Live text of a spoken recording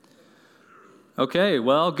Okay,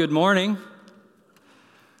 well, good morning.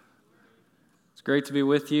 It's great to be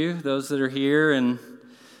with you, those that are here, and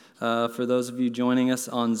for those of you joining us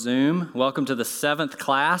on Zoom. Welcome to the 7th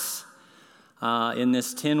class in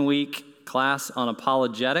this 10-week class on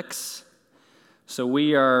apologetics. So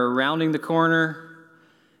we are rounding the corner,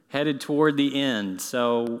 headed toward the end.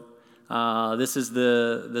 So this is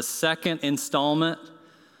the second installment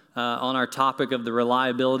on our topic of the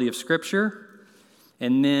reliability of Scripture.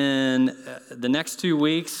 And then the next 2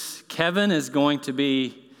 weeks, Kevin is going to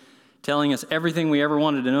be telling us everything we ever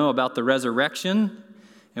wanted to know about the resurrection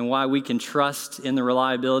and why we can trust in the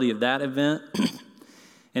reliability of that event.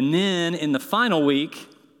 And then in the final week,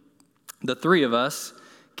 the three of us,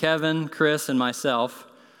 Kevin, Chris, and myself,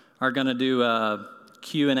 are going to do a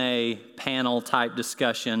Q&A panel type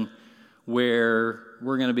discussion where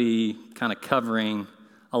we're going to be kind of covering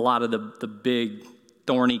a lot of the big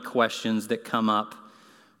thorny questions that come up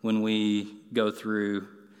when we go through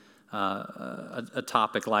a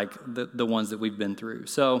topic like the ones that we've been through.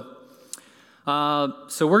 So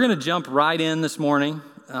we're going to jump right in this morning.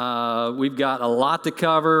 We've got a lot to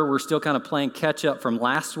cover. We're still kind of playing catch up from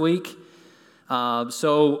last week.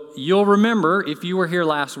 So you'll remember, if you were here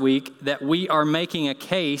last week, that we are making a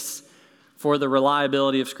case for the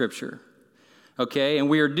reliability of Scripture. Okay, and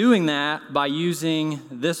we are doing that by using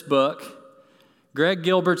this book, Greg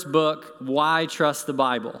Gilbert's book, Why Trust the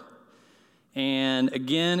Bible. And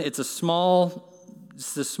again, it's a small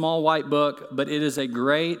white book, but it is a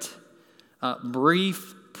great,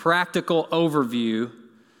 brief, practical overview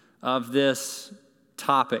of this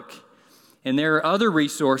topic. And there are other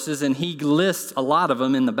resources, and he lists a lot of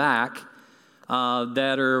them in the back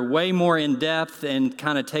that are way more in-depth and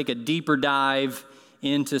kind of take a deeper dive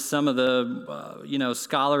into some of the,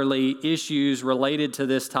 scholarly issues related to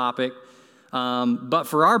this topic. But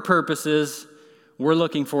for our purposes, we're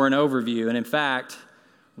looking for an overview. And in fact,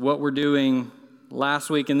 what we're doing last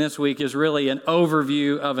week and this week is really an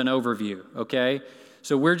overview of an overview, okay?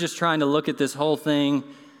 So we're just trying to look at this whole thing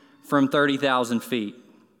from 30,000 feet,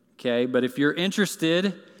 okay? But if you're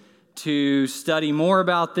interested to study more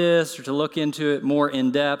about this or to look into it more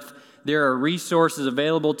in depth, there are resources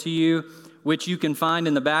available to you, which you can find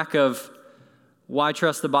in the back of Why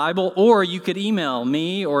Trust the Bible, or you could email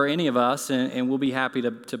me or any of us, and we'll be happy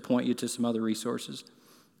to point you to some other resources.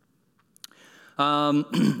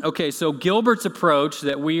 Okay, so Gilbert's approach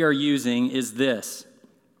that we are using is this.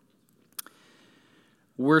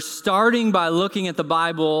 We're starting by looking at the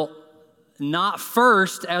Bible not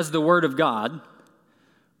first as the Word of God,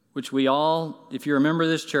 which we all, if you're a member of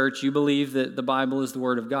this church, you believe that the Bible is the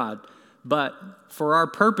Word of God. But for our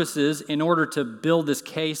purposes, in order to build this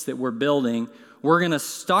case that we're building, we're going to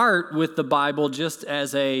start with the Bible just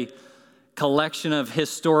as a collection of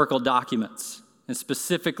historical documents, and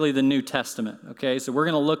specifically the New Testament, okay? So we're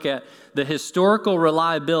going to look at the historical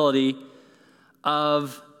reliability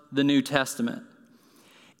of the New Testament.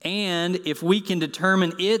 And if we can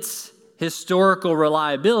determine its historical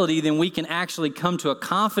reliability, then we can actually come to a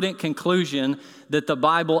confident conclusion that the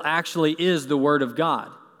Bible actually is the Word of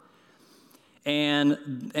God.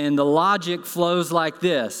 And the logic flows like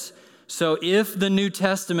this. So if the New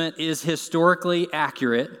Testament is historically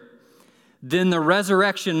accurate, then the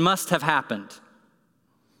resurrection must have happened,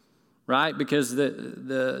 right? Because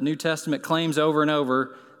the New Testament claims over and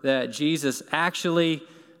over that Jesus actually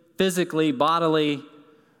physically, bodily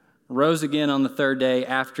rose again on the third day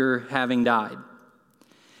after having died.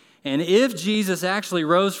 And if Jesus actually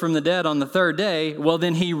rose from the dead on the third day, well,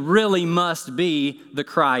 then he really must be the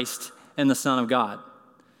Christ and the Son of God.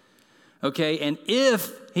 Okay, and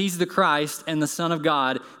if he's the Christ and the Son of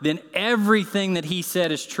God, then everything that he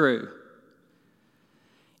said is true,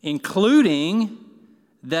 including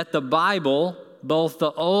that the Bible, both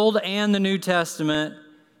the Old and the New Testament,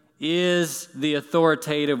 is the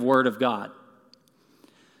authoritative Word of God.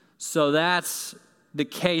 So that's the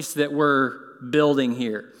case that we're building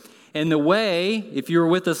here. And the way, if you were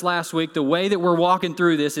with us last week, the way that we're walking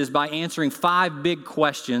through this is by answering 5 big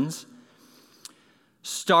questions,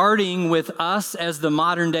 starting with us as the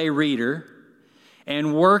modern day reader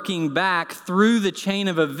and working back through the chain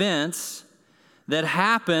of events that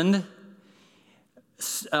happened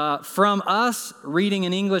from us reading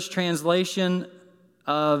an English translation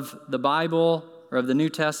of the Bible or of the New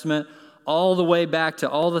Testament all the way back to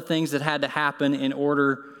all the things that had to happen in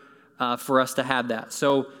order for us to have that.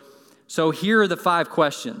 So here are the 5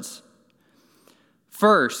 questions.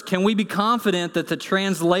 First, can we be confident that the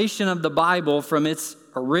translation of the Bible from its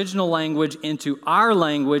original language into our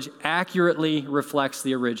language accurately reflects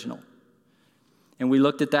the original? And we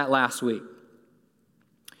looked at that last week.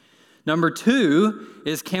 Number 2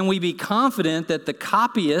 is, can we be confident that the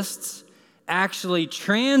copyists actually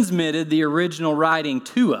transmitted the original writing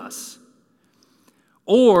to us?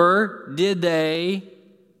 Or did they,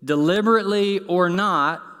 deliberately or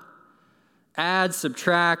not, add,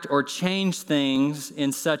 subtract, or change things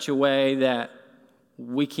in such a way that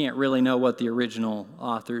we can't really know what the original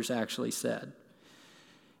authors actually said?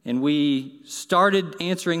 And we started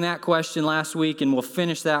answering that question last week, and we'll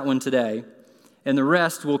finish that one today. And the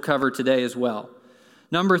rest we'll cover today as well.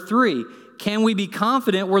 Number 3, can we be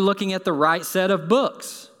confident we're looking at the right set of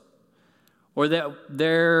books? Or that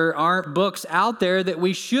there aren't books out there that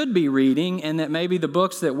we should be reading, and that maybe the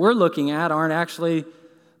books that we're looking at aren't actually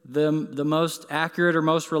the most accurate or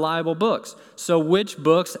most reliable books. So which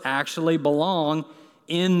books actually belong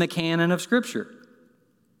in the canon of Scripture?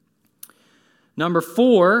 Number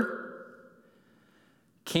 4,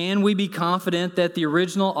 can we be confident that the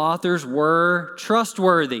original authors were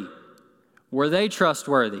trustworthy? Were they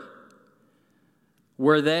trustworthy?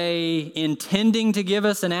 Were they intending to give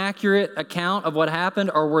us an accurate account of what happened,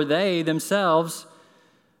 or were they themselves,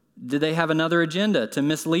 did they have another agenda to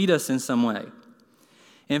mislead us in some way?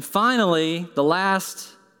 And finally, the last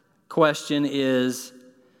question is,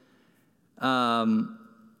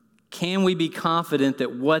 can we be confident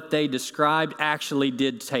that what they described actually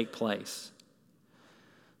did take place?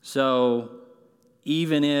 So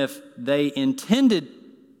even if they intended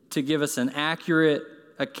to give us an accurate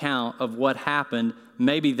account of what happened,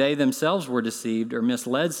 maybe they themselves were deceived or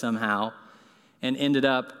misled somehow and ended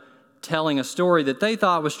up telling a story that they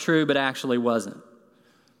thought was true but actually wasn't.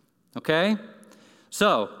 Okay?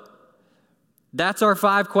 So that's our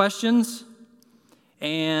 5 questions,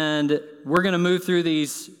 and we're going to move through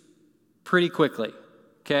these pretty quickly.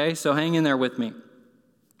 Okay? So hang in there with me.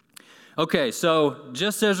 Okay, so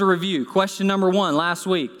just as a review, question number 1 last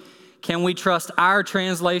week, can we trust our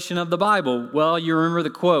translation of the Bible? Well, you remember the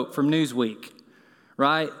quote from Newsweek,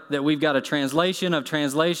 right? That we've got a translation of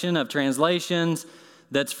translation of translations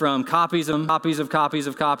that's from copies of copies of copies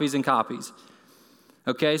of copies and copies.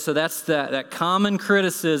 Okay, so that's that common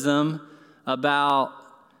criticism about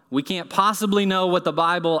we can't possibly know what the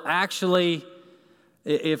Bible actually,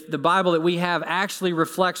 if the Bible that we have actually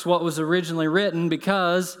reflects what was originally written,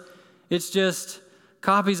 because it's just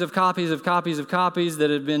copies of copies of copies of copies that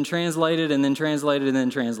have been translated and then translated and then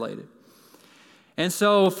translated. And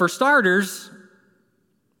so for starters,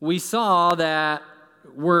 we saw that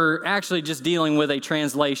we're actually just dealing with a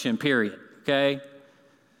translation, period, okay?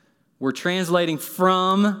 We're translating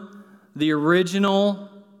from the original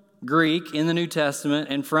Greek in the New Testament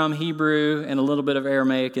and from Hebrew and a little bit of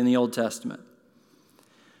Aramaic in the Old Testament.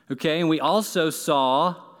 Okay, and we also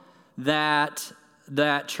saw that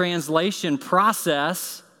translation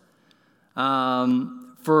process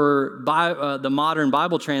for the modern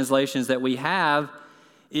Bible translations that we have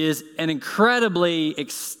is an incredibly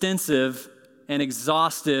extensive and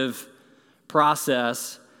exhaustive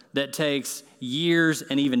process that takes years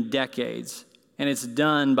and even decades. And it's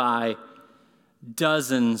done by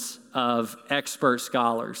dozens of expert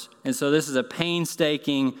scholars. And so this is a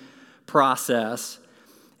painstaking process.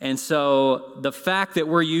 And so the fact that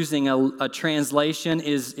we're using a translation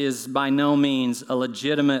is by no means a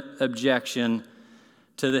legitimate objection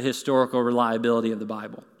to the historical reliability of the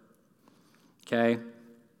Bible. Okay?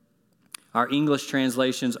 Our English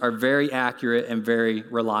translations are very accurate and very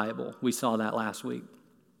reliable. We saw that last week.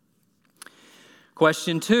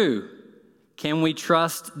 Question 2, can we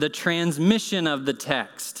trust the transmission of the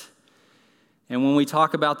text? And when we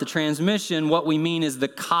talk about the transmission, what we mean is the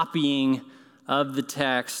copying of the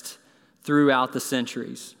text throughout the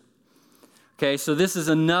centuries. Okay, so this is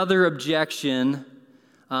another objection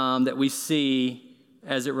that we see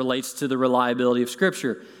as it relates to the reliability of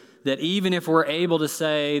Scripture. That even if we're able to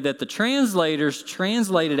say that the translators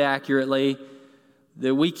translated accurately,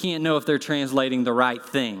 that we can't know if they're translating the right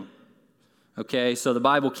thing. Okay, so the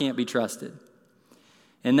Bible can't be trusted.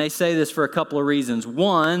 And they say this for a couple of reasons.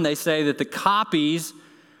 One, they say that the copies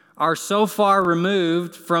are so far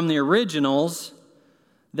removed from the originals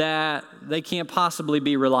that they can't possibly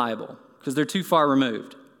be reliable because they're too far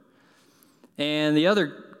removed. And the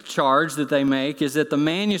other charge that they make is that the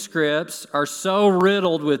manuscripts are so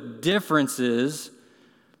riddled with differences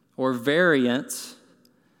or variants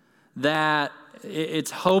that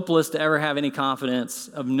it's hopeless to ever have any confidence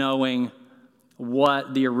of knowing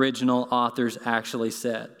what the original authors actually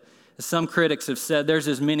said. Some critics have said there's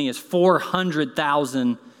as many as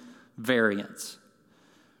 400,000 variants.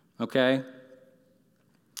 Okay?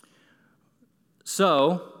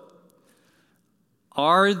 So,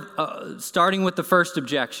 starting with the first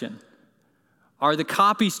objection, are the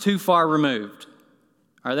copies too far removed?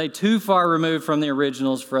 Are they too far removed from the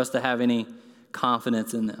originals for us to have any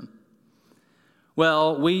confidence in them?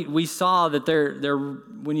 Well, we saw that they're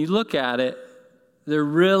when you look at it, they're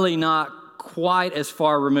really not quite as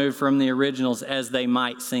far removed from the originals as they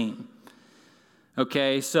might seem.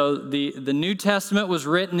 Okay, so the New Testament was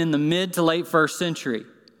written in the mid to late 1st century.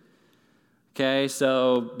 Okay,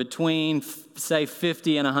 so between, say,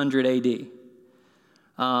 50 and 100 AD.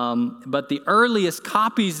 But the earliest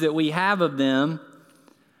copies that we have of them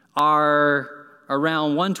are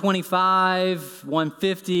around 125,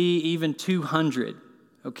 150, even 200.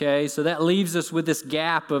 Okay, so that leaves us with this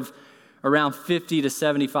gap of around 50 to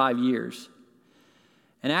 75 years.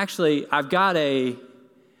 And actually, I've got a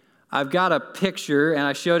picture, and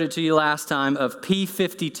I showed it to you last time, of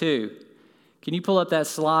P52. Can you pull up that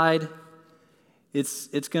slide?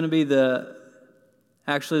 It's going to be the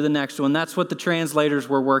next one. That's what the translators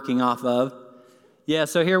were working off of. Yeah,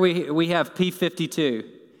 so here we have P52.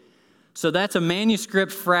 So that's a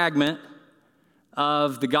manuscript fragment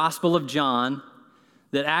of the Gospel of John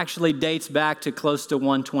that actually dates back to close to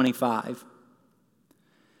 125.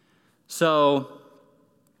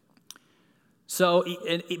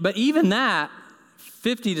 But even that,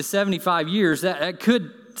 50 to 75 years, that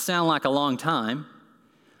could sound like a long time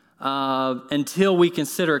until we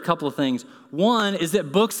consider a couple of things. One is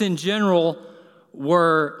that books in general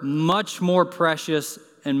were much more precious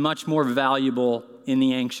and much more valuable in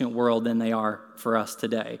the ancient world than they are for us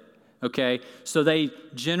today. Okay? So they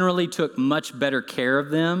generally took much better care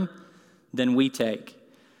of them than we take.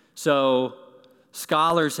 So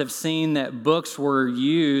scholars have seen that books were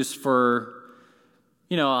used for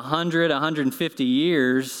 100, 150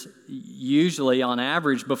 years, usually on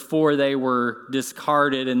average, before they were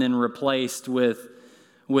discarded and then replaced with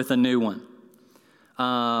a new one.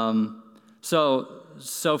 So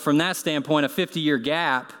from that standpoint, a 50-year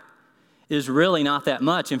gap is really not that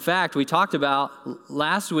much. In fact, we talked about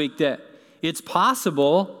last week that it's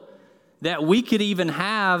possible that we could even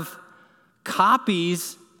have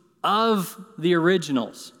copies of the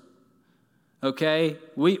originals. Okay?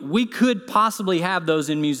 We could possibly have those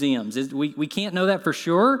in museums. We can't know that for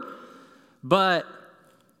sure, but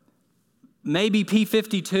maybe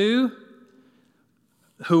P52,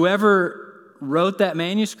 whoever wrote that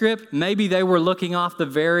manuscript, maybe they were looking off the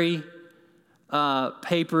very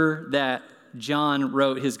paper that John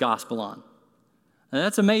wrote his gospel on. And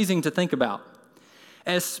that's amazing to think about,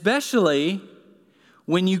 especially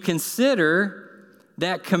when you consider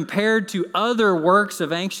that compared to other works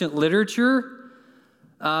of ancient literature,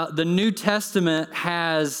 the New Testament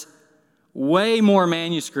has way more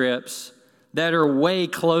manuscripts that are way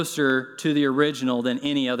closer to the original than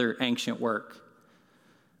any other ancient work.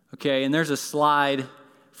 Okay, and there's a slide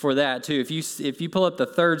for that too. If you pull up the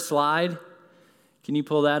third slide, can you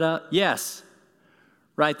pull that up? Yes,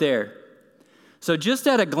 right there. So just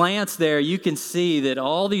at a glance there, you can see that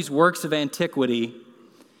all these works of antiquity,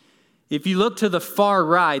 if you look to the far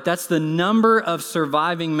right, that's the number of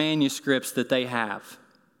surviving manuscripts that they have.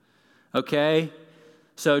 Okay?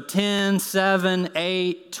 So 10, 7,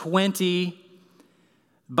 8, 20.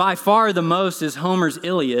 By far the most is Homer's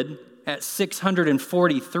Iliad at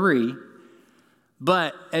 643.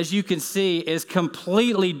 But as you can see, is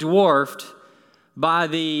completely dwarfed by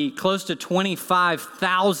the close to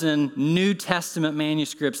 25,000 New Testament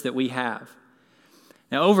manuscripts that we have.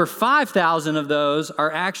 Now, over 5,000 of those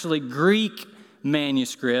are actually Greek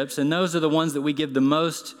manuscripts, and those are the ones that we give the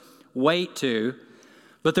most weight to.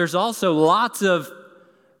 But there's also lots of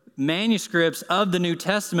manuscripts of the New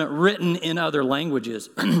Testament written in other languages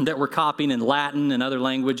that we're copying in Latin and other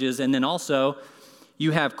languages. And then also,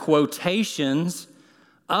 you have quotations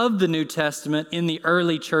of the New Testament in the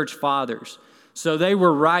early church fathers. So they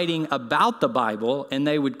were writing about the Bible, and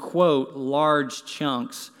they would quote large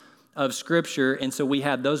chunks of Scripture, and so we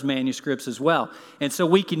have those manuscripts as well. And so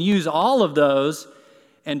we can use all of those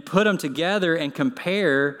and put them together and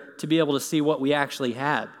compare to be able to see what we actually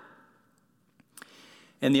had.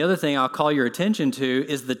 And the other thing I'll call your attention to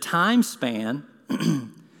is the time span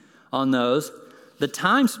on those. The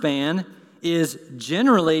time span is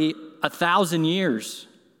generally 1,000 years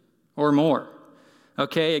or more.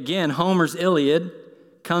 Okay, again, Homer's Iliad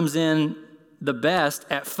comes in the best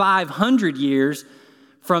at 500 years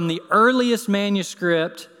from the earliest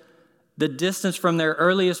manuscript, the distance from their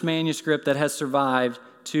earliest manuscript that has survived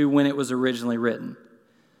to when it was originally written.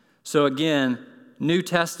 So again, New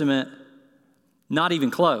Testament, not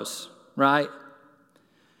even close, right?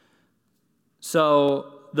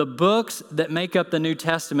 So the books that make up the New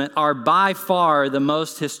Testament are by far the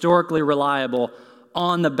most historically reliable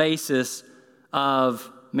on the basis of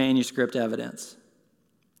manuscript evidence.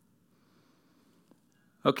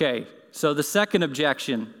 Okay, so the second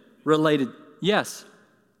objection related, yes?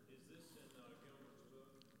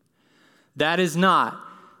 That is not.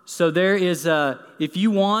 So there is if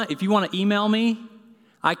you want to email me,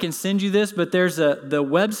 I can send you this, but there's the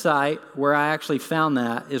website where I actually found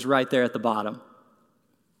that is right there at the bottom.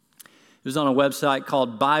 It was on a website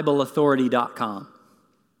called BibleAuthority.com.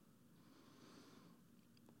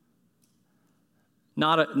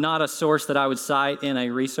 Not a source that I would cite in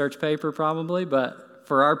a research paper probably, but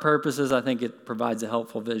for our purposes, I think it provides a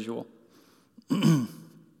helpful visual.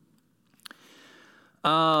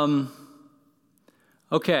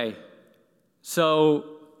 Okay, so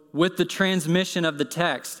with the transmission of the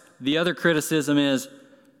text, the other criticism is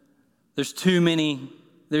there's too many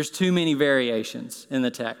variations in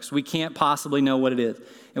the text. We can't possibly know what it is.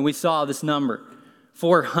 And we saw this number,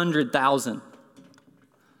 400,000,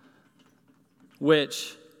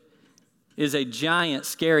 which is a giant,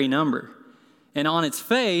 scary number. And on its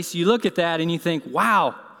face, you look at that and you think,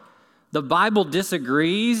 wow, the Bible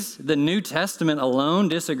disagrees, the New Testament alone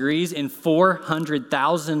disagrees in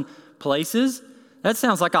 400,000 places? That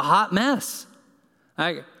sounds like a hot mess.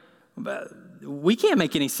 We can't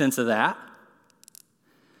make any sense of that.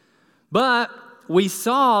 But we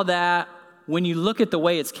saw that when you look at the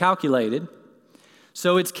way it's calculated,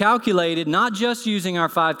 so it's calculated not just using our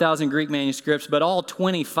 5,000 Greek manuscripts, but all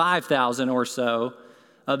 25,000 or so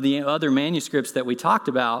of the other manuscripts that we talked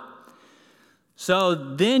about. So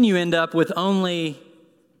then you end up with only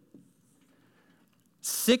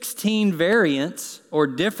 16 variants or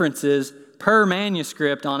differences per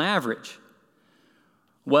manuscript on average.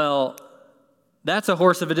 Well, that's a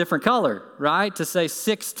horse of a different color, right? To say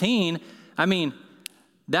 16, I mean,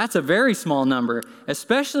 that's a very small number,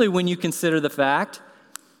 especially when you consider the fact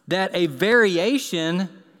that a variation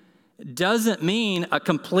doesn't mean a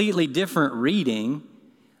completely different reading.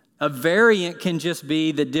 A variant can just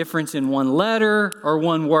be the difference in one letter or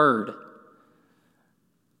one word.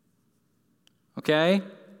 Okay?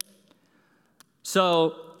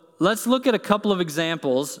 So let's look at a couple of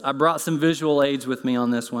examples. I brought some visual aids with me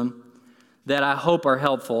on this one that I hope are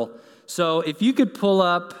helpful. So if you could pull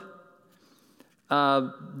up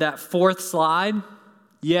that fourth slide.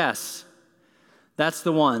 Yes, that's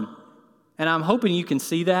the one. And I'm hoping you can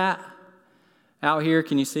see that out here.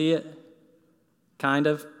 Can you see it? Kind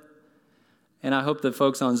of. And I hope the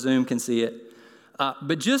folks on Zoom can see it.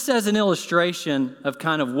 But just as an illustration of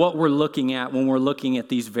kind of what we're looking at when we're looking at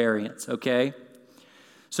these variants, okay?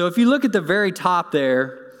 So if you look at the very top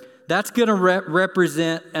there, that's going to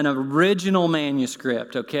represent an original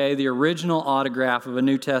manuscript, okay? The original autograph of a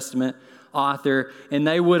New Testament author, and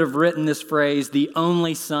they would have written this phrase, the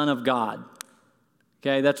only Son of God.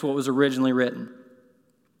 Okay, that's what was originally written.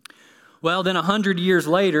 Well, then 100 years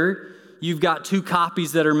later, you've got two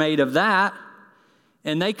copies that are made of that,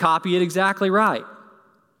 and they copy it exactly right.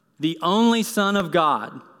 The only Son of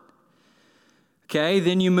God. Okay,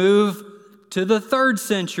 then you move to the 3rd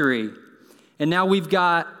century, and now we've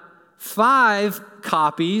got 5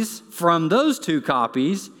 copies from those 2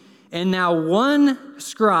 copies, and now one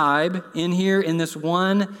scribe in here in this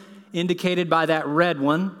one indicated by that red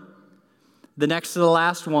one, the next to the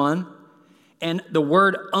last one, and the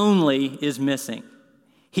word only is missing.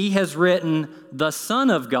 He has written the Son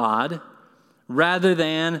of God rather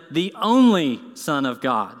than the only Son of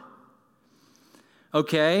God.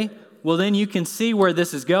 Okay, well then you can see where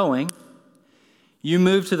this is going. You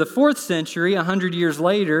move to the 4th century, 100 years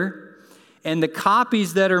later, and the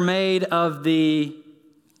copies that are made of the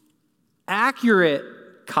accurate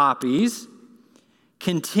copies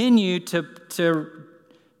continue to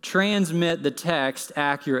transmit the text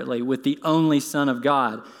accurately with the only Son of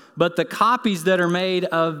God. But the copies that are made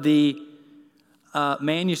of the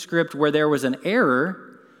manuscript where there was an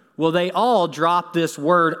error, well, they all drop this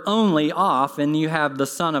word only off, and you have the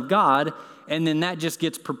Son of God, and then that just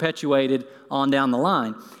gets perpetuated on down the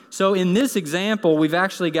line. So in this example, we've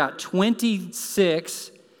actually got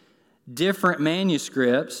 26 different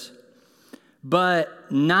manuscripts,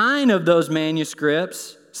 but 9 of those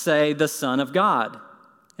manuscripts say the Son of God,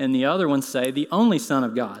 and the other ones say the only Son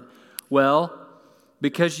of God. Well,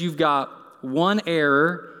 because you've got one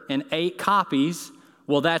error and 8 copies,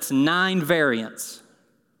 well, that's 9 variants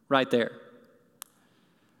right there.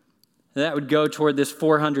 That would go toward this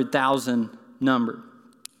 400,000 number.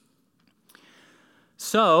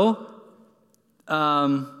 So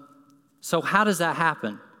how does that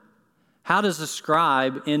happen? How does a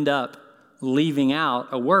scribe end up leaving out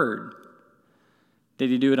a word? Did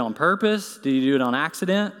he do it on purpose? Did he do it on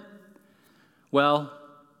accident? Well,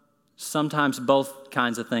 sometimes both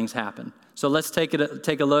kinds of things happen. So let's take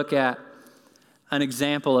a look at an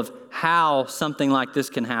example of how something like this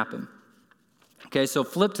can happen. Okay, so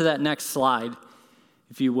flip to that next slide,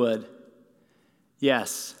 if you would.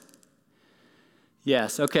 Yes.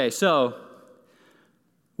 Yes, okay, so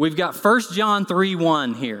we've got 1 John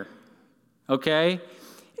 3:1 here, okay?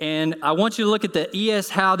 And I want you to look at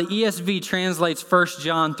how the ESV translates 1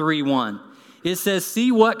 John 3:1. It says,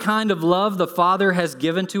 "See what kind of love the Father has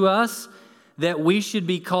given to us, that we should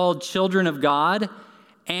be called children of God,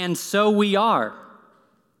 and so we are.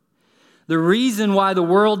 The reason why the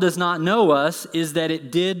world does not know us is that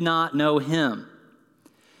it did not know him."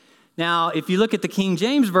 Now, if you look at the King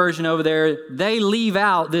James Version over there, they leave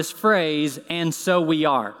out this phrase, "and so we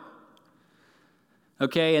are."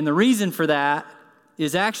 Okay, and the reason for that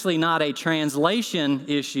is actually not a translation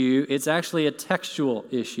issue, it's actually a textual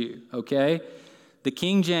issue, okay? The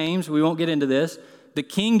King James, we won't get into this, the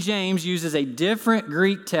King James uses a different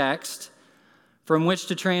Greek text from which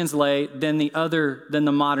to translate than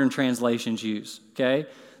the modern translations use, okay?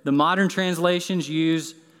 The modern translations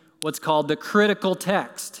use what's called the critical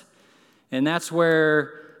text, and that's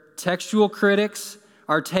where textual critics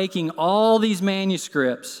are taking all these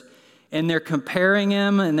manuscripts and they're comparing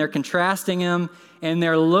them and they're contrasting them and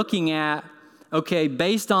they're looking at, okay,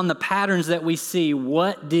 based on the patterns that we see,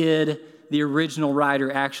 what did the original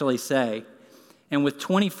writer actually say? And with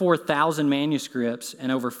 24,000 manuscripts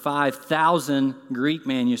and over 5,000 Greek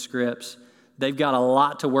manuscripts, they've got a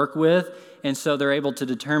lot to work with, and so they're able to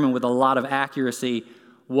determine with a lot of accuracy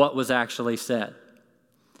what was actually said.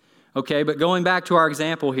 Okay, but going back to our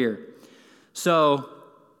example here. So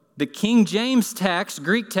the King James text,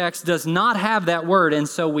 Greek text, does not have that word, and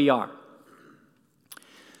so we are.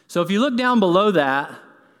 So if you look down below that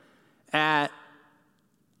at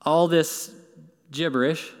all this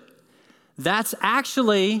gibberish, that's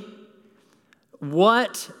actually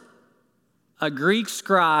what a Greek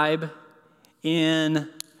scribe in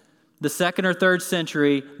the 2nd or 3rd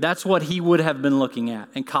century, that's what he would have been looking at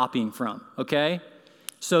and copying from, okay?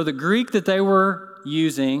 So the Greek that they were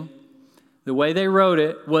using, the way they wrote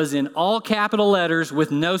it, was in all capital letters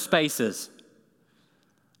with no spaces.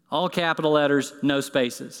 All capital letters, no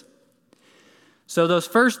spaces. So those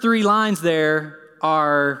first 3 lines there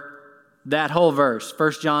are that whole verse,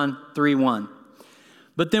 1 John 3:1.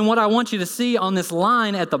 But then what I want you to see on this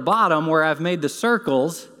line at the bottom where I've made the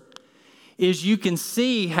circles is you can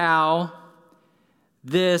see how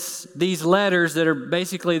these letters that are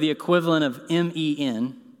basically the equivalent of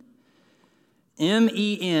M-E-N,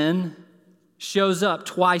 M-E-N shows up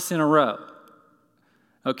twice in a row.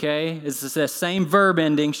 Okay? It's the same verb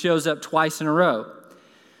ending shows up twice in a row.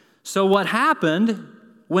 So what happened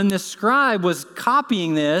when the scribe was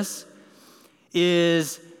copying this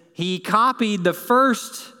is he copied the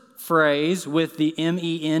first phrase with the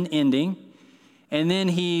M-E-N ending, and then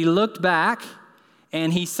he looked back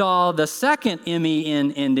and he saw the second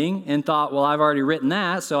M-E-N ending and thought, well, I've already written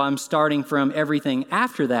that, so I'm starting from everything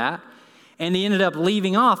after that. And he ended up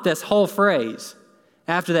leaving off this whole phrase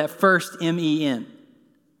after that first M-E-N.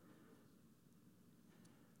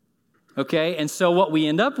 Okay, and so what we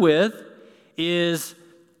end up with is,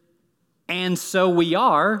 "and so we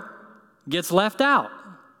are," gets left out.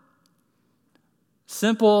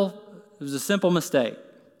 It was a simple mistake.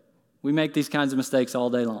 We make these kinds of mistakes all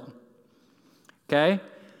day long. Okay?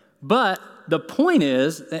 But the point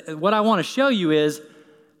is, what I want to show you is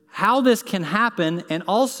how this can happen, and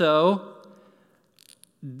also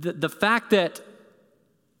the fact that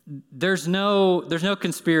there's no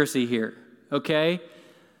conspiracy here. Okay?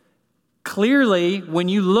 Clearly, when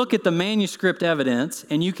you look at the manuscript evidence,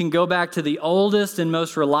 and you can go back to the oldest and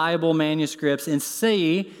most reliable manuscripts and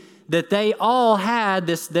see that they all had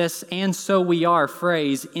this "and so we are"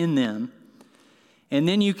 phrase in them. And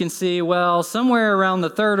then you can see, well, somewhere around the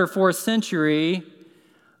 3rd or 4th century,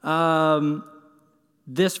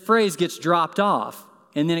 this phrase gets dropped off,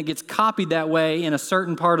 and then it gets copied that way in a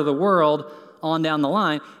certain part of the world on down the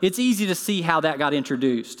line. It's easy to see how that got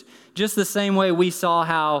introduced. Just the same way we saw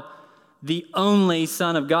how the only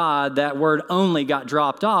Son of God, that word "only" got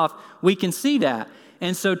dropped off, we can see that.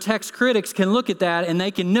 And so text critics can look at that and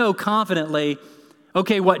they can know confidently,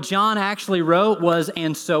 okay, what John actually wrote was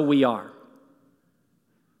 "and so we are."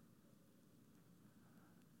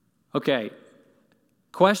 Okay,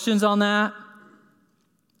 questions on that?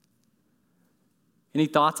 Any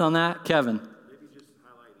thoughts on that? Kevin? Maybe just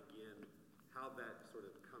highlight again how that sort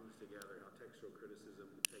of comes together, how textual criticism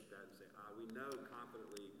can take that and say, we know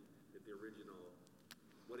confidently that the original,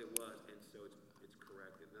 what it was, and so it's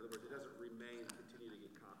correct. In other words, it doesn't continue to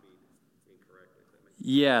get copied incorrectly.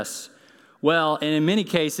 Yes. Well, and in many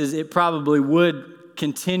cases, it probably would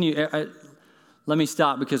continue. Let me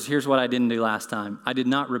stop because here's what I didn't do last time. I did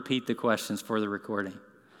not repeat the questions for the recording.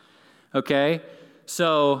 Okay?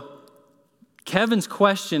 So Kevin's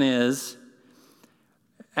question is,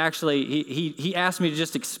 actually, he asked me to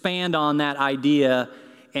just expand on that idea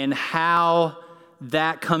and how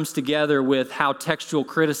that comes together with how textual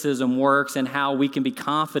criticism works and how we can be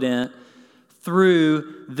confident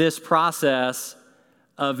through this process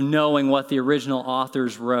of knowing what the original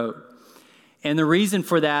authors wrote. And the reason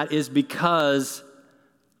for that is because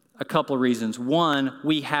a couple of reasons. One,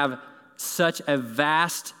 we have such a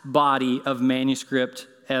vast body of manuscript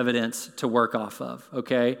evidence to work off of,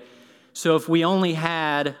 okay? So if we only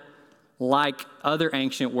had, like other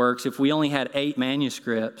ancient works, if we only had 8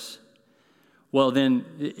 manuscripts, well, then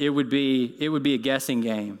it would be a guessing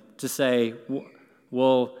game to say,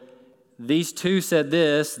 well, these 2 said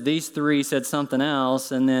this, these 3 said something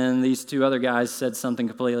else, and then these 2 other guys said something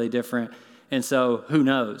completely different. And so who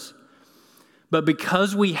knows? But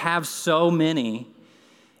because we have so many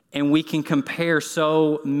and we can compare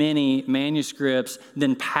so many manuscripts,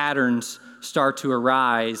 then patterns start to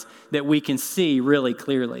arise that we can see really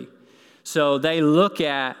clearly. So they look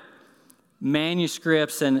at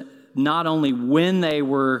manuscripts and not only when they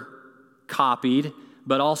were copied,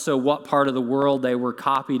 but also what part of the world they were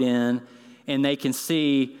copied in, and they can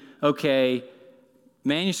see, okay,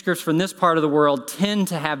 manuscripts from this part of the world tend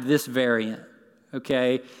to have this variant,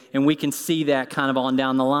 okay? And we can see that kind of on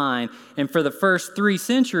down the line. And for the first 3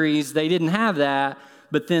 centuries, they didn't have that,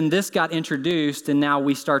 but then this got introduced, and now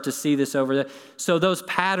we start to see this over there. So those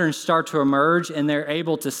patterns start to emerge, and they're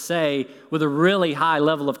able to say with a really high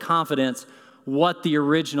level of confidence what the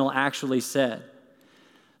original actually said.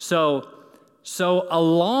 So a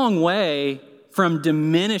long way from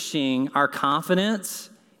diminishing our confidence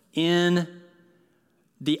in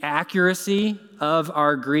the accuracy of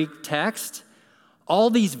our Greek text,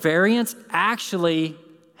 all these variants actually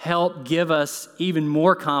help give us even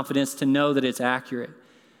more confidence to know that it's accurate,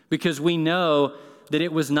 because we know that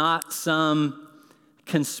it was not some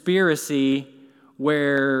conspiracy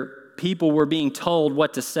where people were being told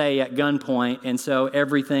what to say at gunpoint, and so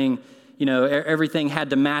everything had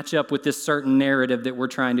to match up with this certain narrative that we're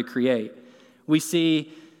trying to create. We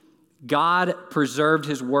see God preserved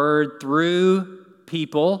his word through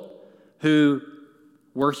people who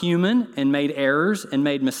were human and made errors and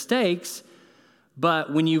made mistakes,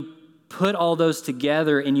 but when you put all those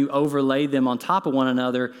together and you overlay them on top of one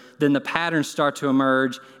another, then the patterns start to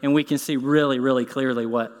emerge, and we can see really, really clearly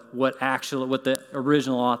what the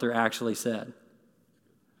original author actually said.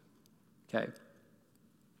 Okay,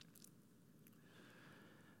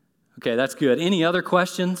 that's good. Any other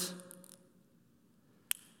questions?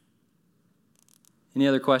 Any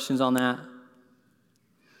other questions on that?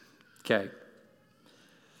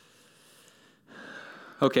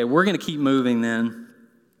 Okay, we're going to keep moving then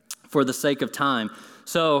for the sake of time.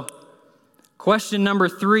 So, question number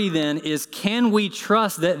 3 then is, can we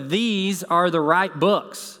trust that these are the right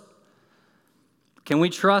books? Can we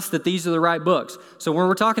trust that these are the right books? So when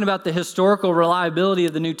we're talking about the historical reliability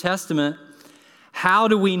of the New Testament, how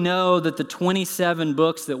do we know that the 27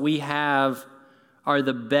 books that we have are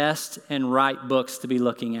the best and right books to be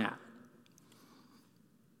looking at?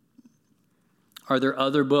 Are there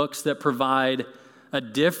other books that provide a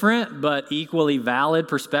different but equally valid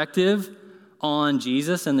perspective on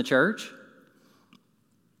Jesus and the church?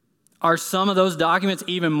 Are some of those documents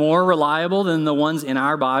even more reliable than the ones in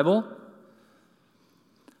our Bible?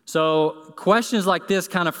 So questions like this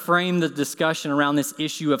kind of frame the discussion around this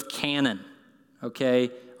issue of canon,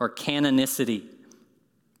 okay, or canonicity.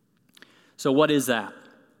 So what is that?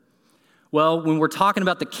 Well, when we're talking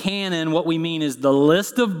about the canon, what we mean is the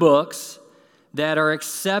list of books that are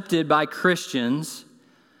accepted by Christians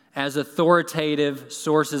as authoritative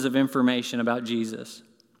sources of information about Jesus.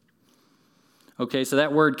 Okay, so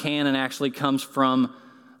that word canon actually comes from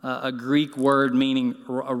a Greek word meaning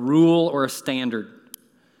a rule or a standard.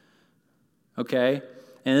 Okay,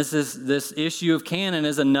 and this issue of canon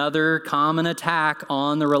is another common attack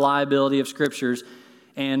on the reliability of scriptures.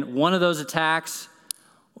 And one of those attacks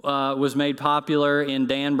was made popular in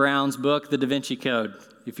Dan Brown's book, The Da Vinci Code,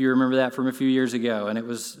 if you remember that from a few years ago, and it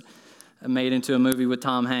was made into a movie with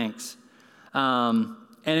Tom Hanks. And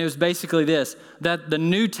it was basically this, that the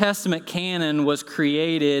New Testament canon was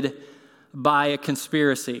created by a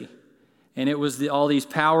conspiracy. And it was all these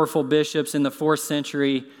powerful bishops in the 4th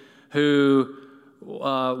century who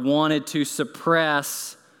wanted to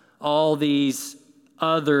suppress all these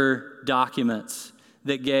other documents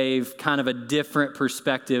that gave kind of a different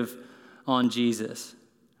perspective on Jesus.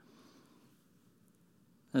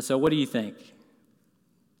 And so what do you think?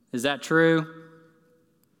 Is that true?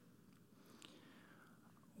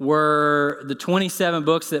 were the 27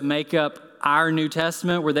 books that make up our New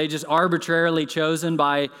Testament? Were they just arbitrarily chosen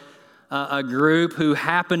by a group who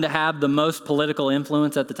happened to have the most political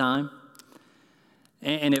influence at the time?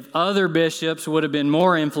 And if other bishops would have been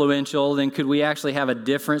more influential, then could we actually have a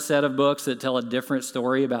different set of books that tell a different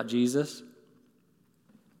story about Jesus?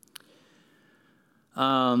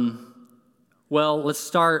 Well, let's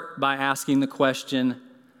start by asking the question,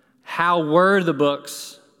 how were the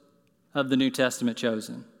books of the New Testament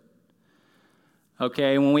chosen?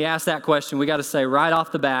 Okay, when we ask that question, we got to say right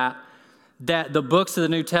off the bat that the books of the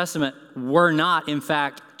New Testament were not, in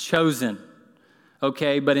fact, chosen.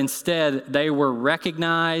 Okay, but instead they were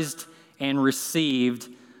recognized and received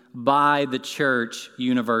by the church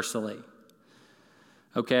universally.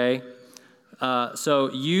 Okay,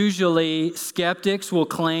 so usually skeptics will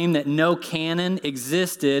claim that no canon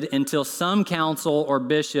existed until some council or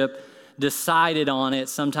bishop decided on it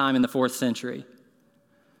sometime in the 4th century.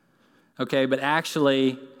 Okay, but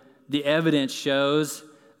actually the evidence shows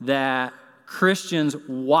that Christians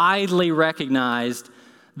widely recognized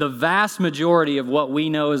the vast majority of what we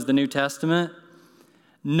know as the New Testament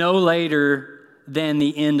no later than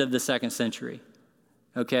the end of the 2nd century.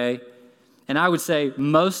 Okay? And I would say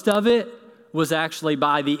most of it was actually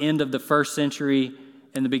by the end of the 1st century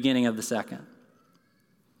and the beginning of the 2nd.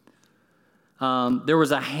 There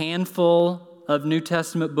was a handful of New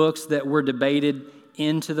Testament books that were debated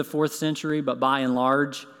into the 4th century, but by and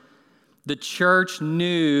large, the church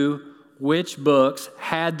knew which books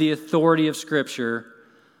had the authority of Scripture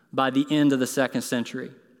by the end of the 2nd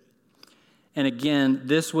century. And again,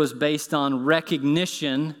 this was based on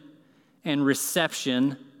recognition and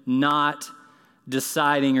reception, not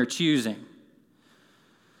deciding or choosing.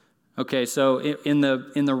 Okay, so in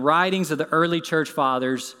the writings of the early church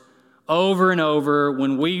fathers, over and over,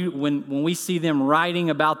 when we see them writing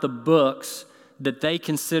about the books that they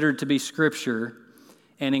considered to be Scripture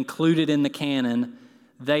and included in the canon,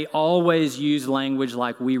 they always use language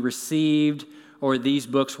like "we received" or "these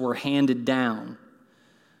books were handed down."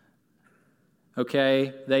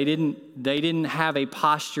 Okay? They didn't have a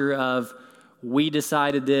posture of "we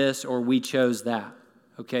decided this" or "we chose that."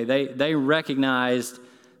 Okay? They recognized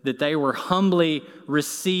that they were humbly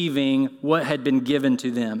receiving what had been given to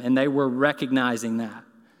them, and they were recognizing that.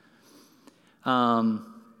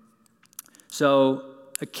 So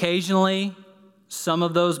occasionally, some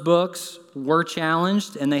of those books were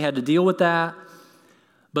challenged, and they had to deal with that.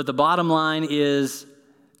 But the bottom line is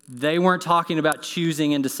they weren't talking about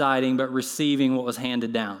choosing and deciding, but receiving what was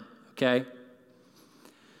handed down, okay?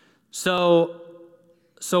 So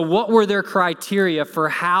what were their criteria for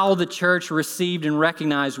how the church received and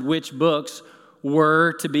recognized which books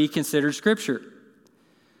were to be considered Scripture?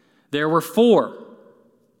 There were four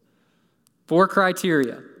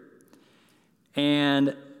criteria.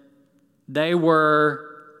 And they were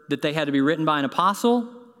that they had to be written by an apostle.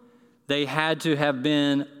 They had to have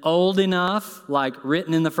been old enough, like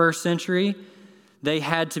written in the 1st century. They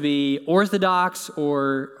had to be orthodox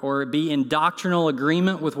or be in doctrinal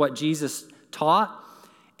agreement with what Jesus taught.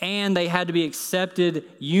 And they had to be accepted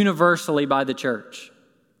universally by the church.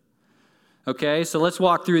 Okay, so let's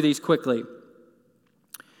walk through these quickly.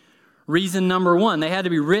 Reason number one, they had to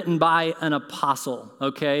be written by an apostle,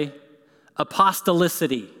 okay?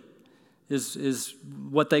 Apostolicity is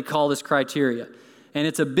what they call this criteria. And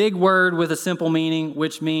it's a big word with a simple meaning,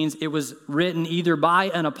 which means it was written either by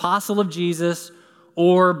an apostle of Jesus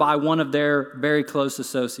or by one of their very close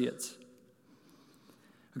associates.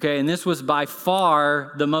 Okay, and this was by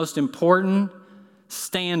far the most important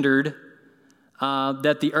standard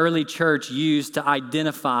that the early church used to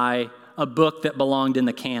identify a book that belonged in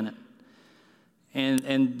the canon.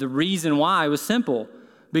 And the reason why was simple,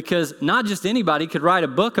 because not just anybody could write a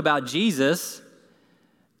book about Jesus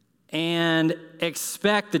and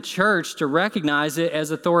expect the church to recognize it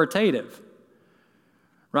as authoritative,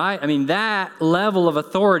 right? I mean, that level of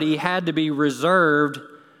authority had to be reserved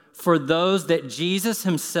for those that Jesus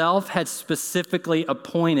himself had specifically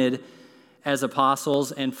appointed as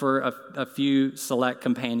apostles and for a few select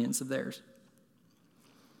companions of theirs.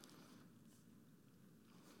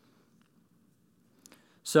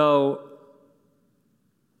 So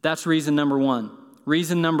that's reason number one.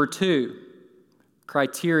 Reason number two,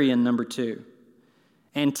 criterion number two,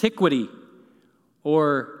 antiquity,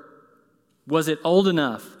 or was it old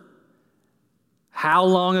enough? How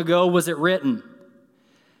long ago was it written?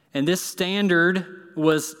 And this standard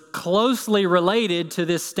was closely related to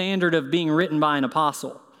this standard of being written by an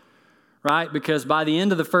apostle, right? Because by the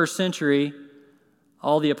end of the 1st century,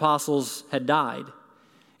 all the apostles had died.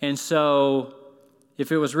 And so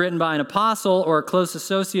if it was written by an apostle or a close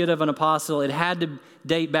associate of an apostle, it had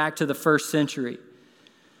date back to the 1st century.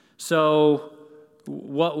 So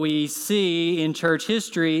what we see in church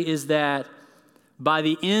history is that by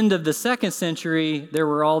the end of the 2nd century, there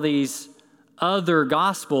were all these other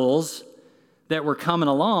gospels that were coming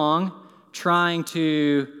along trying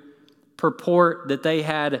to purport that they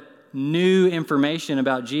had new information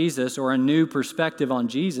about Jesus or a new perspective on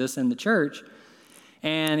Jesus and the church.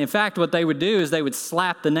 And in fact, what they would do is they would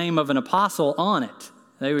slap the name of an apostle on it.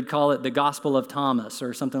 They would call it the Gospel of Thomas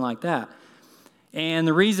or something like that. And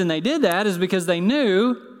the reason they did that is because they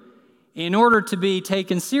knew in order to be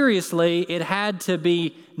taken seriously, it had to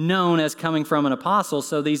be known as coming from an apostle.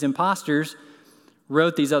 So these imposters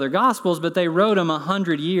wrote these other gospels, but they wrote them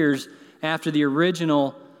 100 years after the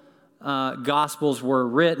original gospels were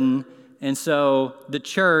written. And so the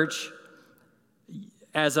church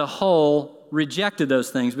as a whole rejected those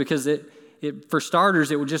things because for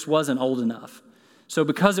starters, it just wasn't old enough. So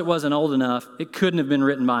because it wasn't old enough, it couldn't have been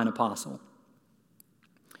written by an apostle.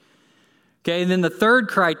 Okay, and then the third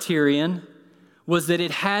criterion was that it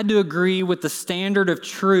had to agree with the standard of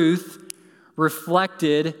truth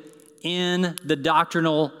reflected in the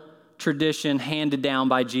doctrinal tradition handed down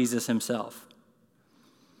by Jesus himself.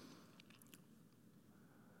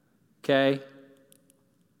 Okay?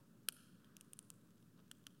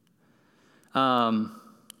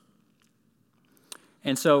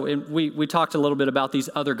 And so we talked a little bit about these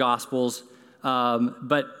other gospels,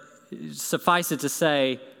 but suffice it to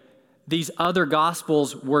say, these other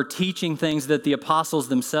gospels were teaching things that the apostles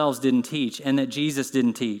themselves didn't teach and that Jesus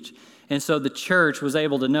didn't teach. And so the church was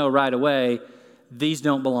able to know right away, these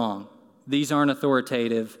don't belong. These aren't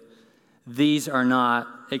authoritative. These are not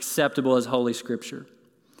acceptable as Holy Scripture.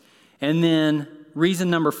 And then reason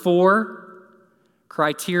number 4,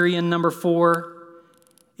 criterion number 4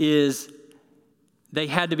 is they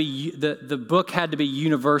had to be the book had to be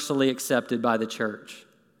universally accepted by the church.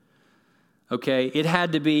 Okay, it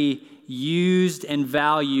had to be used and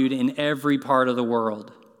valued in every part of the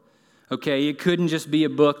world. Okay, it couldn't just be a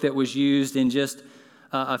book that was used in just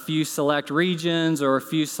a few select regions or a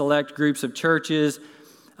few select groups of churches,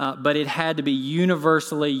 but it had to be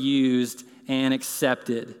universally used and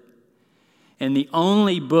accepted. And the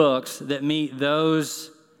only books that meet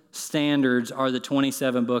those standards are the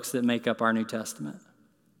 27 books that make up our New Testament.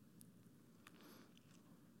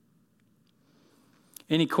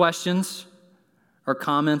 Any questions or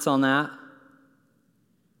comments on that?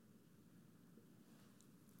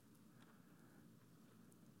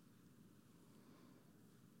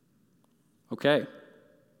 Okay.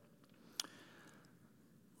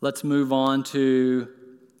 Let's move on to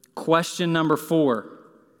question number 4.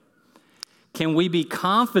 Can we be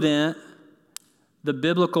confident the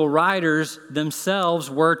biblical writers themselves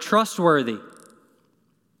were trustworthy?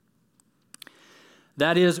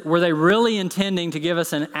 That is, were they really intending to give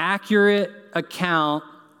us an accurate account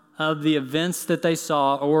of the events that they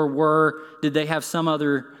saw, or did they have some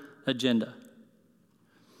other agenda?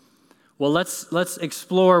 Well, let's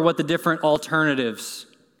explore what the different alternatives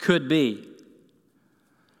could be.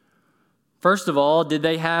 First of all, did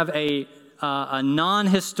they have a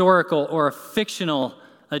non-historical or a fictional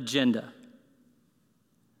agenda?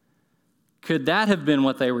 Could that have been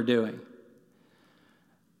what they were doing?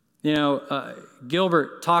 You know,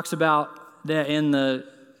 Gilbert talks about that in the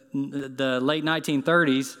late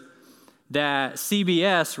 1930s, that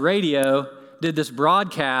CBS radio did this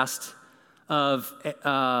broadcast of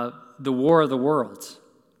The War of the Worlds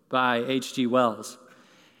by H.G. Wells.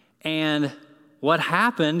 And what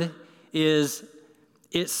happened is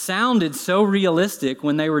it sounded so realistic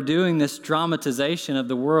when they were doing this dramatization of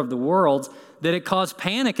the War of the Worlds that it caused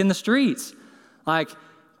panic in the streets. Like,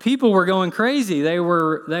 people were going crazy. They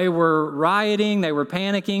were rioting, they were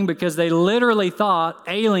panicking because they literally thought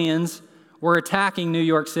aliens were attacking New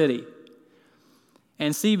York City.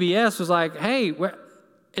 And CBS was like, hey,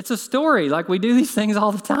 it's a story. Like, we do these things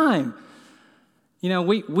all the time. You know,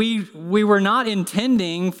 we were not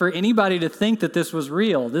intending for anybody to think that this was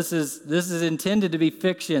real. This is intended to be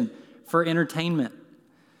fiction for entertainment.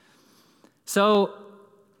 So,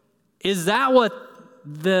 is that what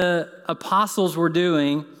the apostles were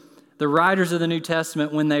doing, the writers of the New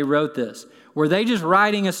Testament, when they wrote this? Were they just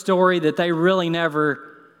writing a story that they really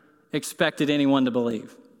never expected anyone to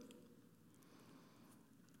believe?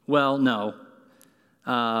 Well, no.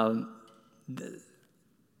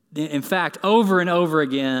 In fact, over and over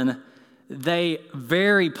again, they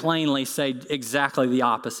very plainly say exactly the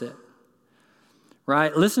opposite.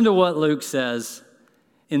 Right? Listen to what Luke says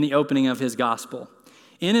in the opening of his gospel.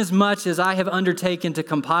 Inasmuch as I have undertaken to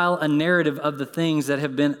compile a narrative of the things that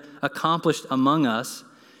have been accomplished among us,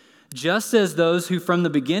 just as those who from the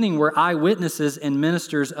beginning were eyewitnesses and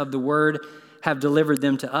ministers of the word have delivered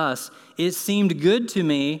them to us. It seemed good to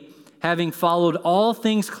me, having followed all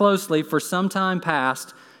things closely for some time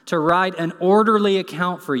past, to write an orderly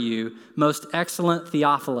account for you, most excellent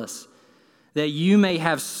Theophilus, that you may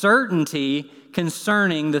have certainty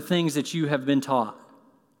concerning the things that you have been taught.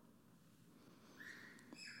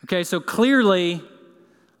 Okay, so clearly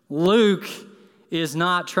Luke is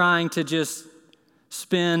not trying to just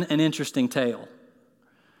spin an interesting tale,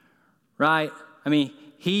 right? I mean,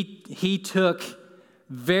 he took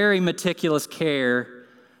very meticulous care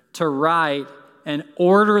to write an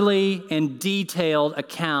orderly and detailed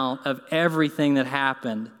account of everything that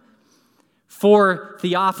happened for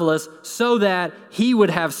Theophilus so that he would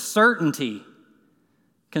have certainty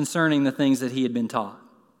concerning the things that he had been taught.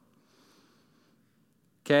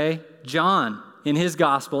 Okay? John, in his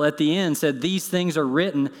gospel, at the end said, "These things are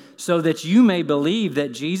written so that you may believe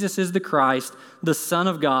that Jesus is the Christ, the Son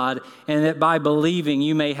of God, and that by believing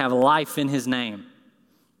you may have life in his name."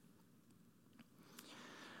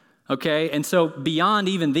 Okay, and so beyond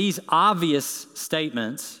even these obvious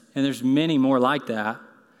statements, and there's many more like that,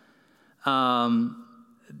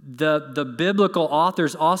 the biblical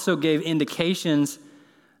authors also gave indications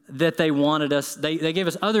that they wanted us, they gave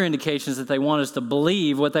us other indications that they wanted us to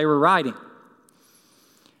believe what they were writing.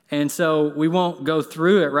 And so we won't go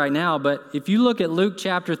through it right now, but if you look at Luke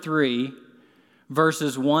chapter 3,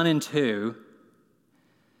 verses 1 and 2,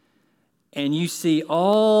 and you see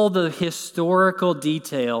all the historical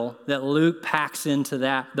detail that Luke packs into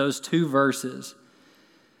those two verses.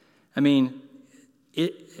 I mean,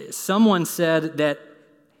 someone said that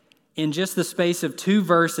in just the space of 2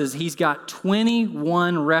 verses, he's got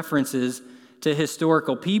 21 references to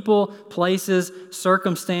historical people, places,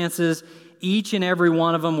 circumstances. Each and every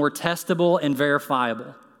one of them were testable and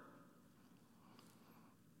verifiable.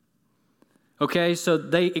 Okay, so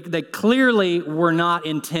they clearly were not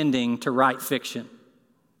intending to write fiction.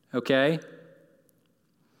 Okay?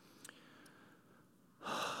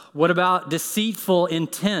 What about deceitful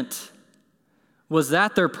intent? Was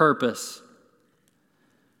that their purpose?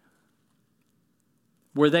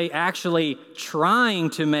 Were they actually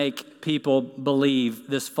trying to make people believe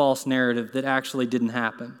this false narrative that actually didn't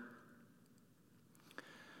happen?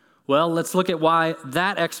 Well, let's look at why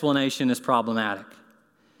that explanation is problematic.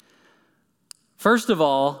 First of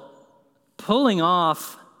all, pulling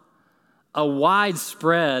off a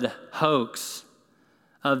widespread hoax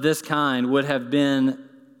of this kind would have been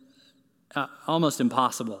almost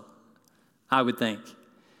impossible, I would think.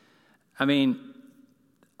 I mean,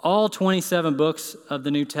 all 27 books of the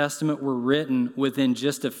New Testament were written within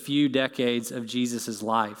just a few decades of Jesus'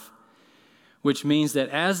 life, which means that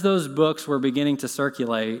as those books were beginning to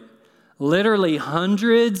circulate, literally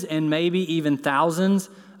hundreds and maybe even thousands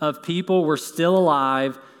of people were still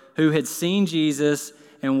alive who had seen Jesus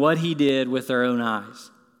and what he did with their own eyes.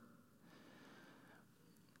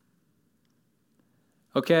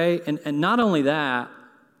 Okay, and not only that,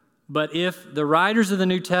 but if the writers of the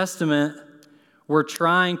New Testament were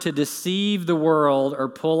trying to deceive the world or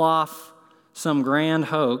pull off some grand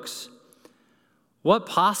hoax, what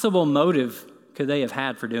possible motive could they have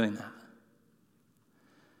had for doing that?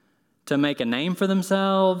 To make a name for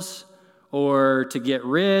themselves, or to get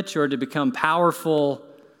rich, or to become powerful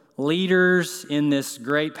leaders in this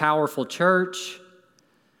great, powerful church?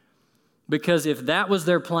 Because if that was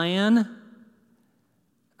their plan,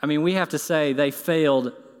 I mean, we have to say they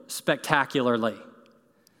failed spectacularly.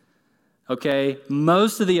 Okay?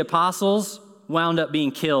 Most of the apostles wound up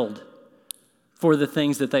being killed for the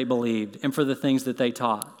things that they believed and for the things that they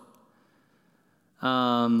taught.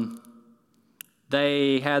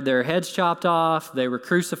 They had their heads chopped off. They were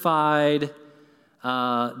crucified.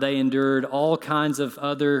 They endured all kinds of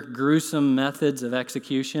other gruesome methods of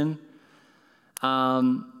execution.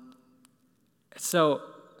 So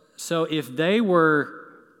if they were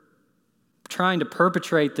trying to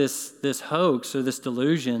perpetrate this hoax or this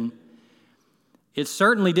delusion, it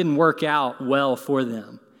certainly didn't work out well for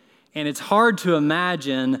them. And it's hard to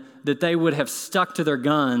imagine that they would have stuck to their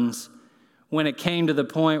guns when it came to the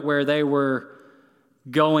point where they were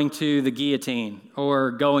going to the guillotine or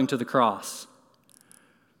going to the cross.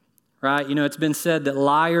 Right? You know, it's been said that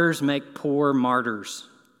liars make poor martyrs.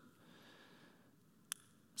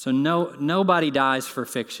 So nobody dies for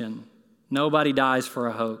fiction. Nobody dies for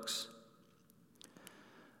a hoax.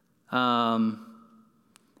 And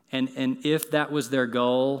if that was their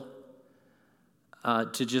goal,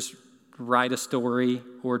 to just write a story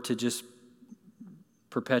or to just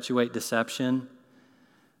perpetuate deception,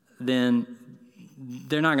 then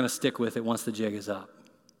they're not going to stick with it once the jig is up.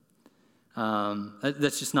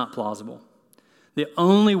 That's just not plausible. The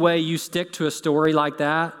only way you stick to a story like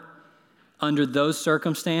that under those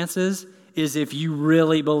circumstances is if you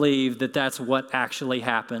really believe that that's what actually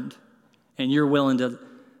happened and you're willing to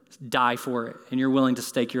die for it and you're willing to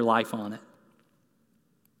stake your life on it.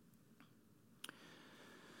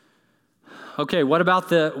 Okay, what about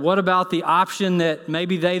the option that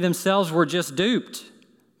maybe they themselves were just duped?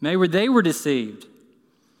 Maybe they were deceived.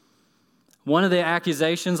 One of the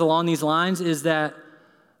accusations along these lines is that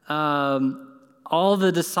all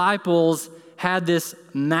the disciples had this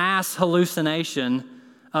mass hallucination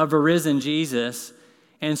of a risen Jesus,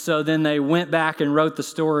 and so then they went back and wrote the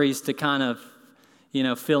stories to kind of,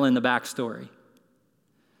 fill in the backstory.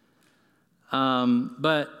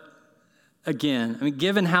 But again,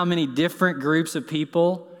 given how many different groups of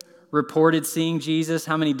people reported seeing Jesus,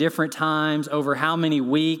 how many different times, over how many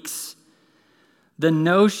weeks, the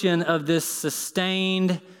notion of this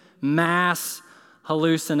sustained mass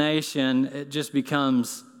hallucination, it just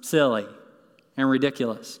becomes silly and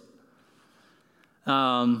ridiculous.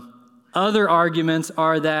 Other arguments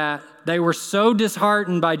are that they were so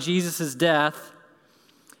disheartened by Jesus' death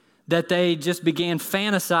that they just began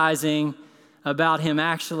fantasizing about him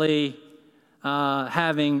actually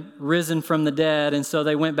having risen from the dead, and so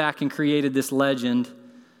they went back and created this legend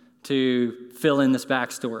to fill in this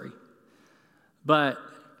backstory. But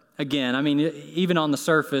again, even on the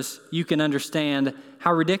surface, you can understand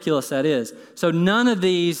how ridiculous that is. So none of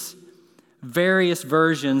these various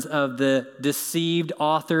versions of the deceived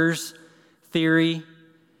author's theory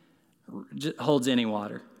holds any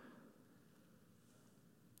water.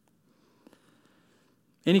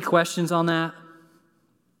 Any questions on that?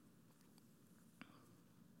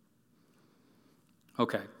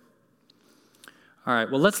 Okay. All right.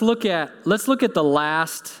 Well, let's look at the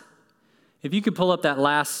last. If you could pull up that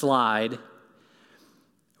last slide,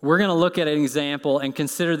 we're going to look at an example and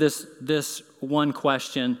consider this one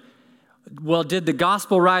question. Well, did the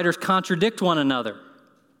gospel writers contradict one another?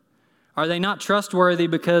 Are they not trustworthy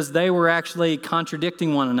because they were actually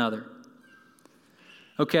contradicting one another?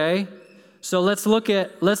 Okay. So let's look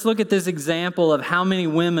at this example of how many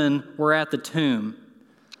women were at the tomb,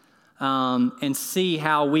 and see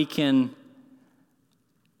how we can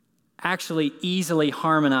actually easily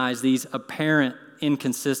harmonize these apparent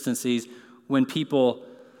inconsistencies when people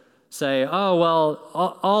say, oh,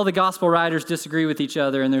 well, all the gospel writers disagree with each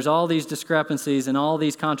other and there's all these discrepancies and all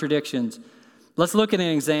these contradictions. Let's look at an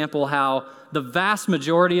example how the vast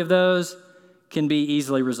majority of those can be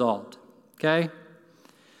easily resolved, okay?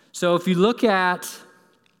 So if you look at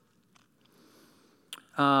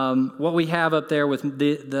what we have up there with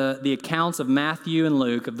the accounts of Matthew and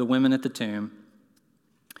Luke of the women at the tomb,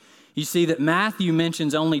 you see that Matthew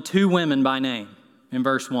mentions only 2 women by name in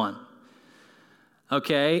verse 1.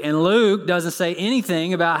 Okay, and Luke doesn't say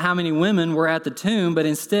anything about how many women were at the tomb, but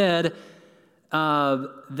instead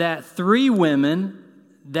that 3 women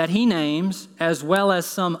that he names, as well as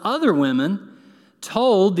some other women,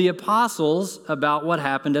 told the apostles about what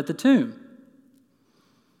happened at the tomb.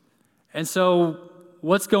 And so,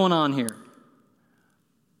 what's going on here?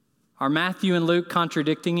 Are Matthew and Luke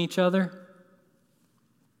contradicting each other?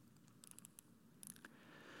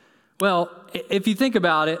 Well, if you think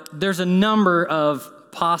about it, there's a number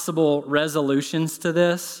of possible resolutions to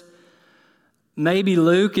this. Maybe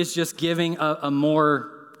Luke is just giving a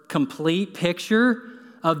more complete picture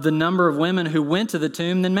of the number of women who went to the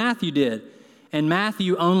tomb than Matthew did. And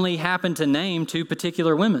Matthew only happened to name 2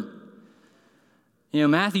 particular women.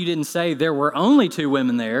 Matthew didn't say there were only 2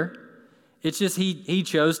 women there. It's just he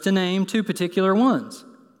chose to name 2 particular ones.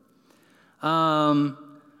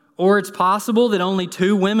 Or it's possible that only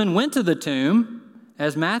 2 women went to the tomb,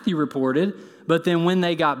 as Matthew reported, but then when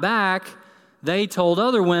they got back, they told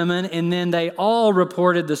other women, and then they all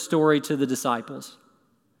reported the story to the disciples.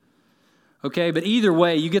 Okay, but either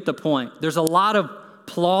way, you get the point. There's a lot of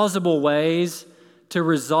plausible ways to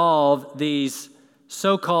resolve these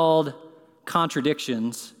so-called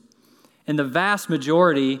contradictions, and the vast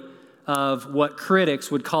majority of what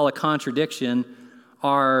critics would call a contradiction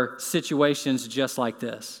are situations just like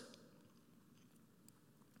this.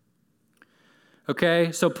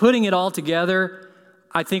 Okay, so putting it all together,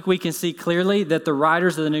 I think we can see clearly that the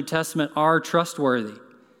writers of the New Testament are trustworthy.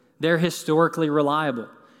 They're historically reliable.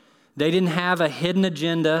 They didn't have a hidden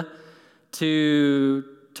agenda to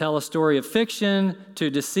tell a story of fiction, to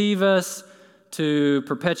deceive us, to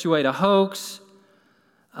perpetuate a hoax.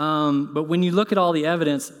 But when you look at all the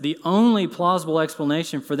evidence, the only plausible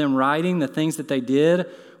explanation for them writing the things that they did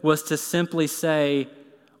was to simply say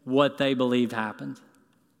what they believed happened.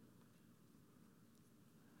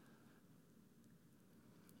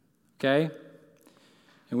 Okay?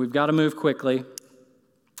 And we've got to move quickly.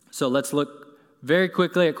 So let's look very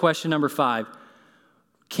quickly at question number 5.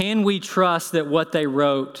 Can we trust that what they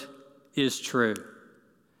wrote is true?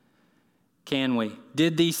 Can we?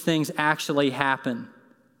 Did these things actually happen?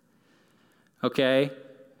 Okay?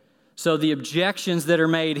 So the objections that are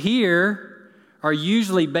made here are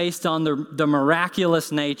usually based on the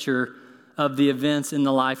miraculous nature of the events in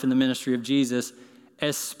the life and the ministry of Jesus,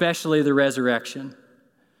 especially the resurrection.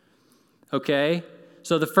 Okay?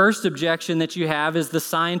 So the first objection that you have is the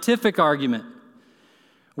scientific argument,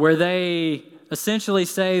 where they essentially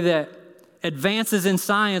say that advances in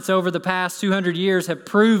science over the past 200 years have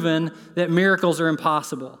proven that miracles are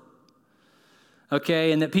impossible.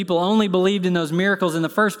 Okay, and that people only believed in those miracles in the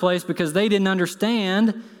first place because they didn't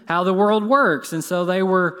understand how the world works, and so they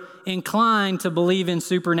were inclined to believe in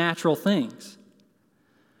supernatural things.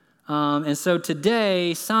 And so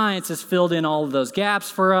today, science has filled in all of those gaps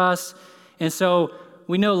for us, and so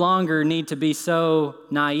we no longer need to be so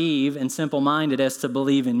naive and simple-minded as to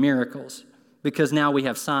believe in miracles, because now we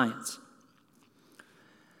have science.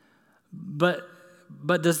 But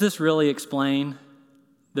does this really explain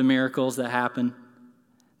the miracles that happen?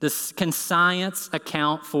 Can science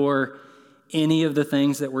account for any of the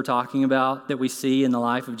things that we're talking about that we see in the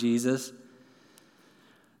life of Jesus?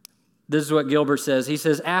 This is what Gilbert says. He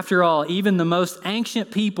says, after all, even the most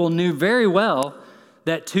ancient people knew very well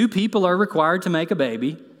that 2 people are required to make a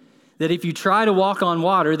baby, that if you try to walk on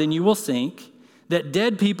water, then you will sink, that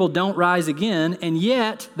dead people don't rise again, and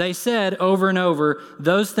yet they said over and over,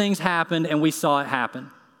 those things happened and we saw it happen.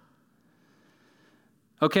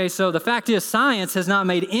 Okay, so the fact is science has not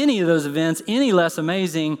made any of those events any less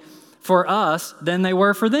amazing for us than they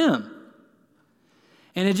were for them.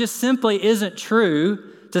 And it just simply isn't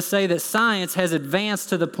true to say that science has advanced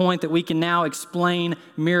to the point that we can now explain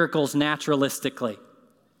miracles naturalistically.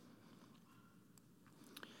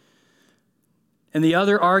 And the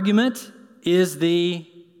other argument is the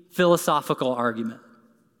philosophical argument.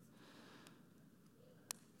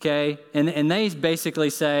 Okay, and they basically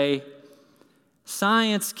say,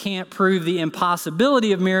 science can't prove the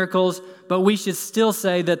impossibility of miracles, but we should still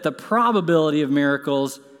say that the probability of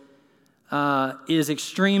miracles is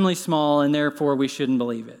extremely small, and therefore we shouldn't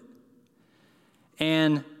believe it.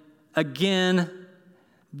 And again,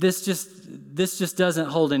 this just doesn't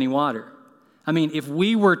hold any water. I mean, if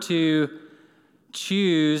we were to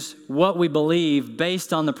choose what we believe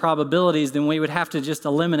based on the probabilities, then we would have to just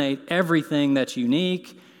eliminate everything that's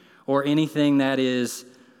unique or anything that is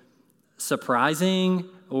surprising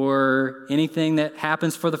or anything that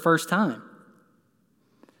happens for the first time.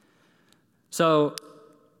 So,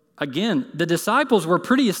 again, the disciples were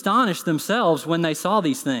pretty astonished themselves when they saw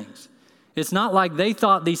these things. It's not like they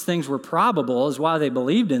thought these things were probable, is why they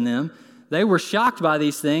believed in them. They were shocked by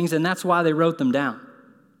these things, and that's why they wrote them down.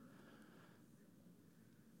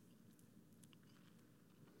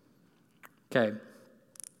 Okay.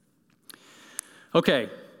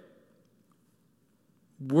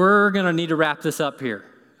 We're going to need to wrap this up here.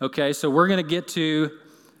 Okay, so we're going to get to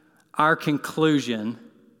our conclusion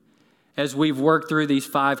as we've worked through these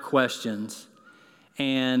 5 questions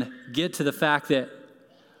and get to the fact that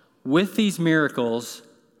with these miracles,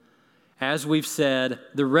 as we've said,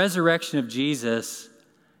 the resurrection of Jesus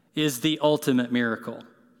is the ultimate miracle.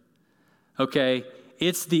 Okay,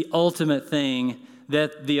 it's the ultimate thing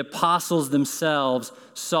that the apostles themselves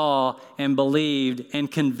saw and believed and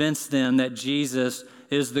convinced them that Jesus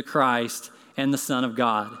is the Christ and the Son of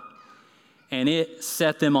God. And it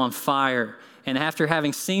set them on fire. And after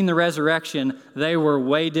having seen the resurrection, they were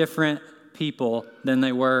way different people than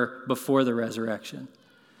they were before the resurrection.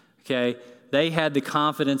 Okay? They had the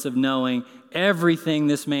confidence of knowing everything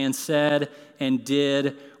this man said and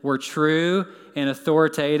did were true and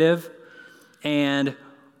authoritative, and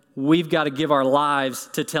we've got to give our lives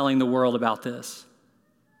to telling the world about this.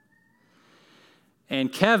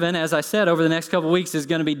 And Kevin, as I said, over the next couple of weeks is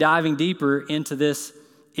going to be diving deeper into this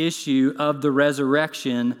issue of the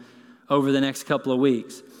resurrection over the next couple of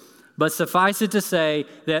weeks. But suffice it to say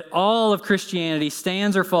that all of Christianity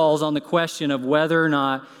stands or falls on the question of whether or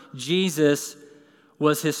not Jesus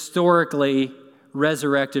was historically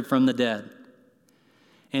resurrected from the dead.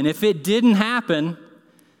 And if it didn't happen,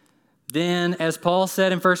 then, as Paul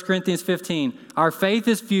said in 1 Corinthians 15, our faith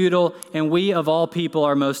is futile, and we of all people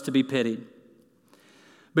are most to be pitied.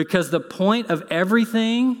 Because the point of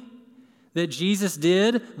everything that Jesus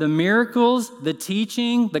did, the miracles, the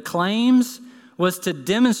teaching, the claims, was to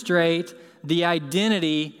demonstrate the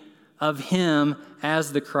identity of him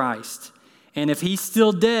as the Christ. And if he's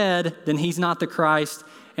still dead, then he's not the Christ,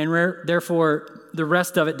 and therefore the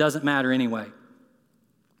rest of it doesn't matter anyway.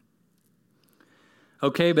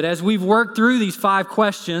 Okay, but as we've worked through these 5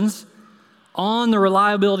 questions on the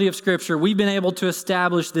reliability of Scripture, we've been able to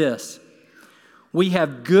establish this. We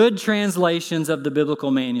have good translations of the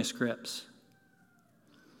biblical manuscripts.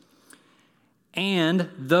 And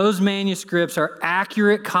those manuscripts are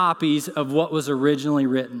accurate copies of what was originally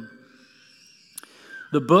written.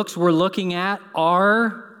 The books we're looking at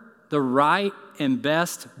are the right and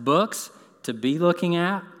best books to be looking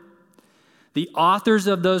at. The authors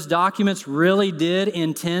of those documents really did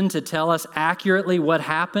intend to tell us accurately what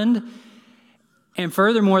happened. And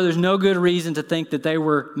furthermore, there's no good reason to think that they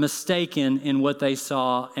were mistaken in what they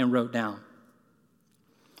saw and wrote down.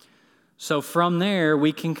 So from there,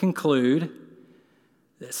 we can conclude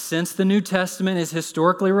that since the New Testament is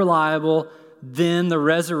historically reliable, then the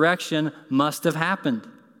resurrection must have happened.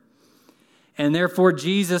 And therefore,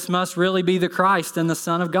 Jesus must really be the Christ and the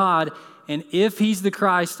Son of God. And if he's the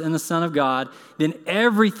Christ and the Son of God, then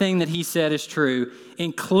everything that he said is true,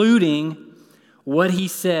 including what he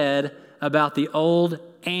said about the Old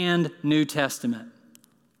and New Testament.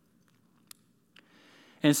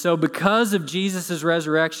 And so because of Jesus'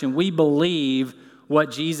 resurrection, we believe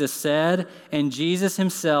what Jesus said, and Jesus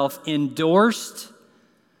himself endorsed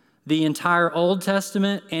the entire Old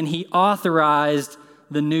Testament, and he authorized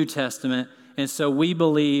the New Testament. And so we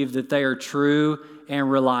believe that they are true and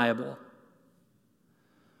reliable.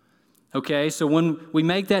 Okay, so when we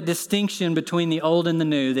make that distinction between the Old and the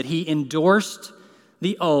New, that he endorsed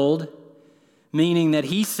the Old, meaning that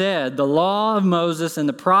he said the law of Moses and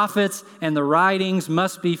the prophets and the writings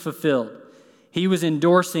must be fulfilled. He was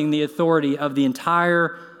endorsing the authority of the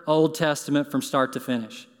entire Old Testament from start to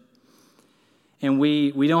finish. And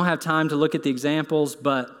we don't have time to look at the examples,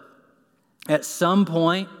 but at some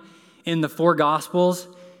point in the 4 Gospels,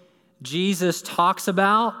 Jesus talks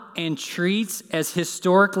about and treats as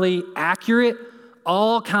historically accurate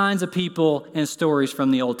all kinds of people and stories from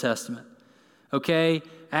the Old Testament. Okay?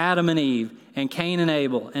 Adam and Eve, and Cain and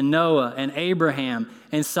Abel, and Noah, and Abraham,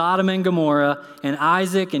 and Sodom and Gomorrah, and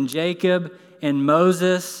Isaac and Jacob, and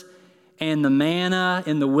Moses, and the manna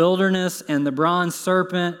in the wilderness, and the bronze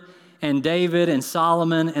serpent, and David, and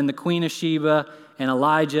Solomon, and the Queen of Sheba, and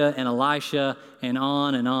Elijah, and Elisha, and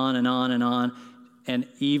on and on and on and on, and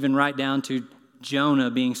even right down to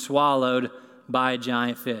Jonah being swallowed by a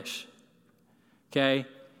giant fish. Okay?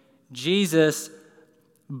 Jesus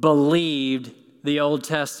believed the Old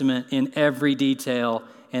Testament in every detail,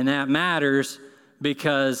 and that matters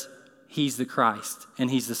because he's the Christ and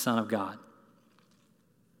he's the Son of God.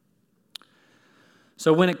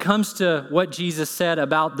 So when it comes to what Jesus said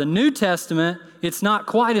about the New Testament, it's not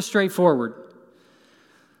quite as straightforward.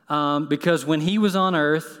 Because when he was on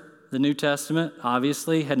earth, the New Testament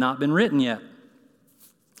obviously had not been written yet.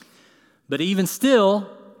 But even still,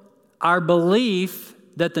 our belief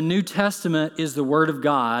that the New Testament is the Word of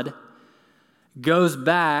God goes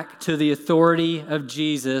back to the authority of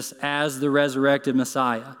Jesus as the resurrected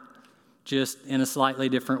Messiah, just in a slightly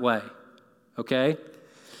different way. Okay?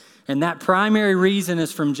 And that primary reason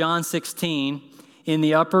is from John 16 in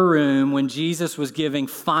the upper room when Jesus was giving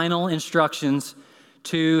final instructions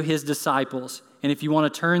to his disciples. And if you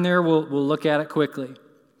want to turn there, we'll look at it quickly.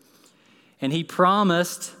 And he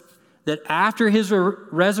promised that after his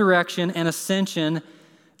resurrection and ascension,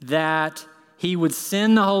 that he would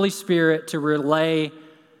send the Holy Spirit to relay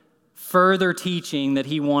further teaching that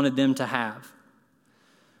he wanted them to have.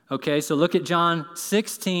 Okay, so look at John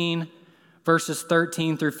 16, verses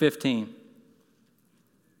 13 through 15.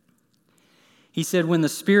 He said, "When the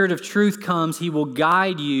Spirit of truth comes, he will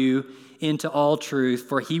guide you into all truth,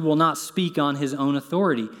 for he will not speak on his own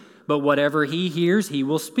authority, but whatever he hears, he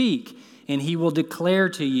will speak, and he will declare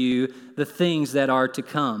to you the things that are to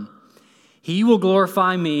come. He will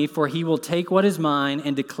glorify me, for he will take what is mine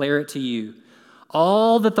and declare it to you.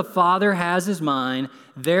 All that the Father has is mine,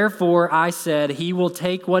 therefore I said he will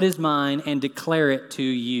take what is mine and declare it to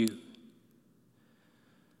you."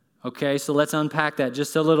 Okay, so let's unpack that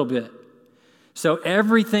just a little bit. So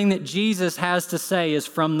everything that Jesus has to say is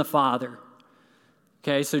from the Father.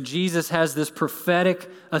 Okay, so Jesus has this prophetic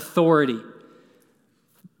authority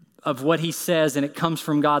of what he says, and it comes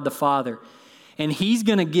from God the Father. And he's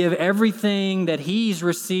going to give everything that he's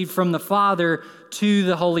received from the Father to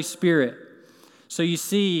the Holy Spirit. So you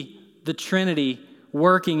see the Trinity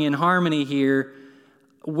working in harmony here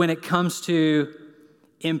when it comes to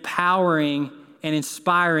empowering and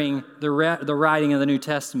inspiring the writing of the New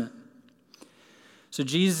Testament. So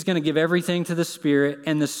Jesus is going to give everything to the Spirit,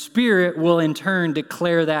 and the Spirit will in turn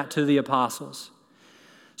declare that to the apostles.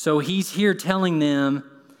 So he's here telling them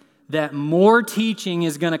that more teaching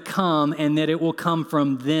is going to come and that it will come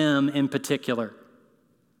from them in particular.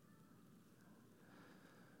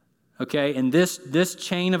 Okay, and this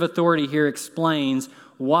chain of authority here explains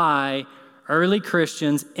why early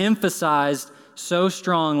Christians emphasized so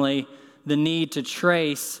strongly the need to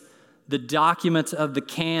trace the documents of the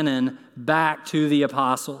canon back to the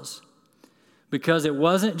apostles. Because it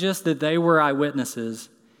wasn't just that they were eyewitnesses,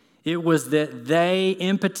 it was that they,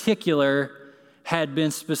 in particular, had been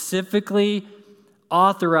specifically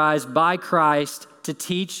authorized by Christ to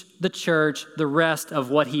teach the church the rest of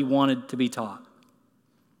what he wanted to be taught.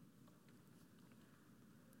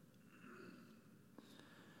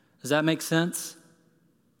 Does that make sense?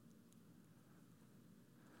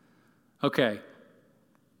 Okay,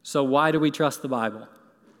 so why do we trust the Bible?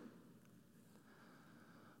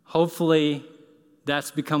 Hopefully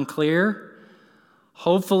that's become clear.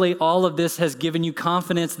 Hopefully all of this has given you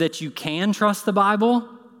confidence that you can trust the Bible,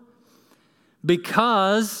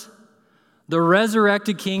 because the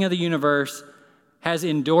resurrected King of the universe has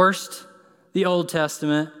endorsed the Old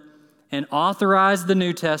Testament and authorized the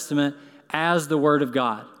New Testament as the Word of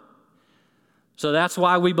God. So that's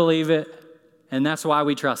why we believe it, and that's why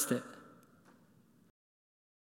we trust it.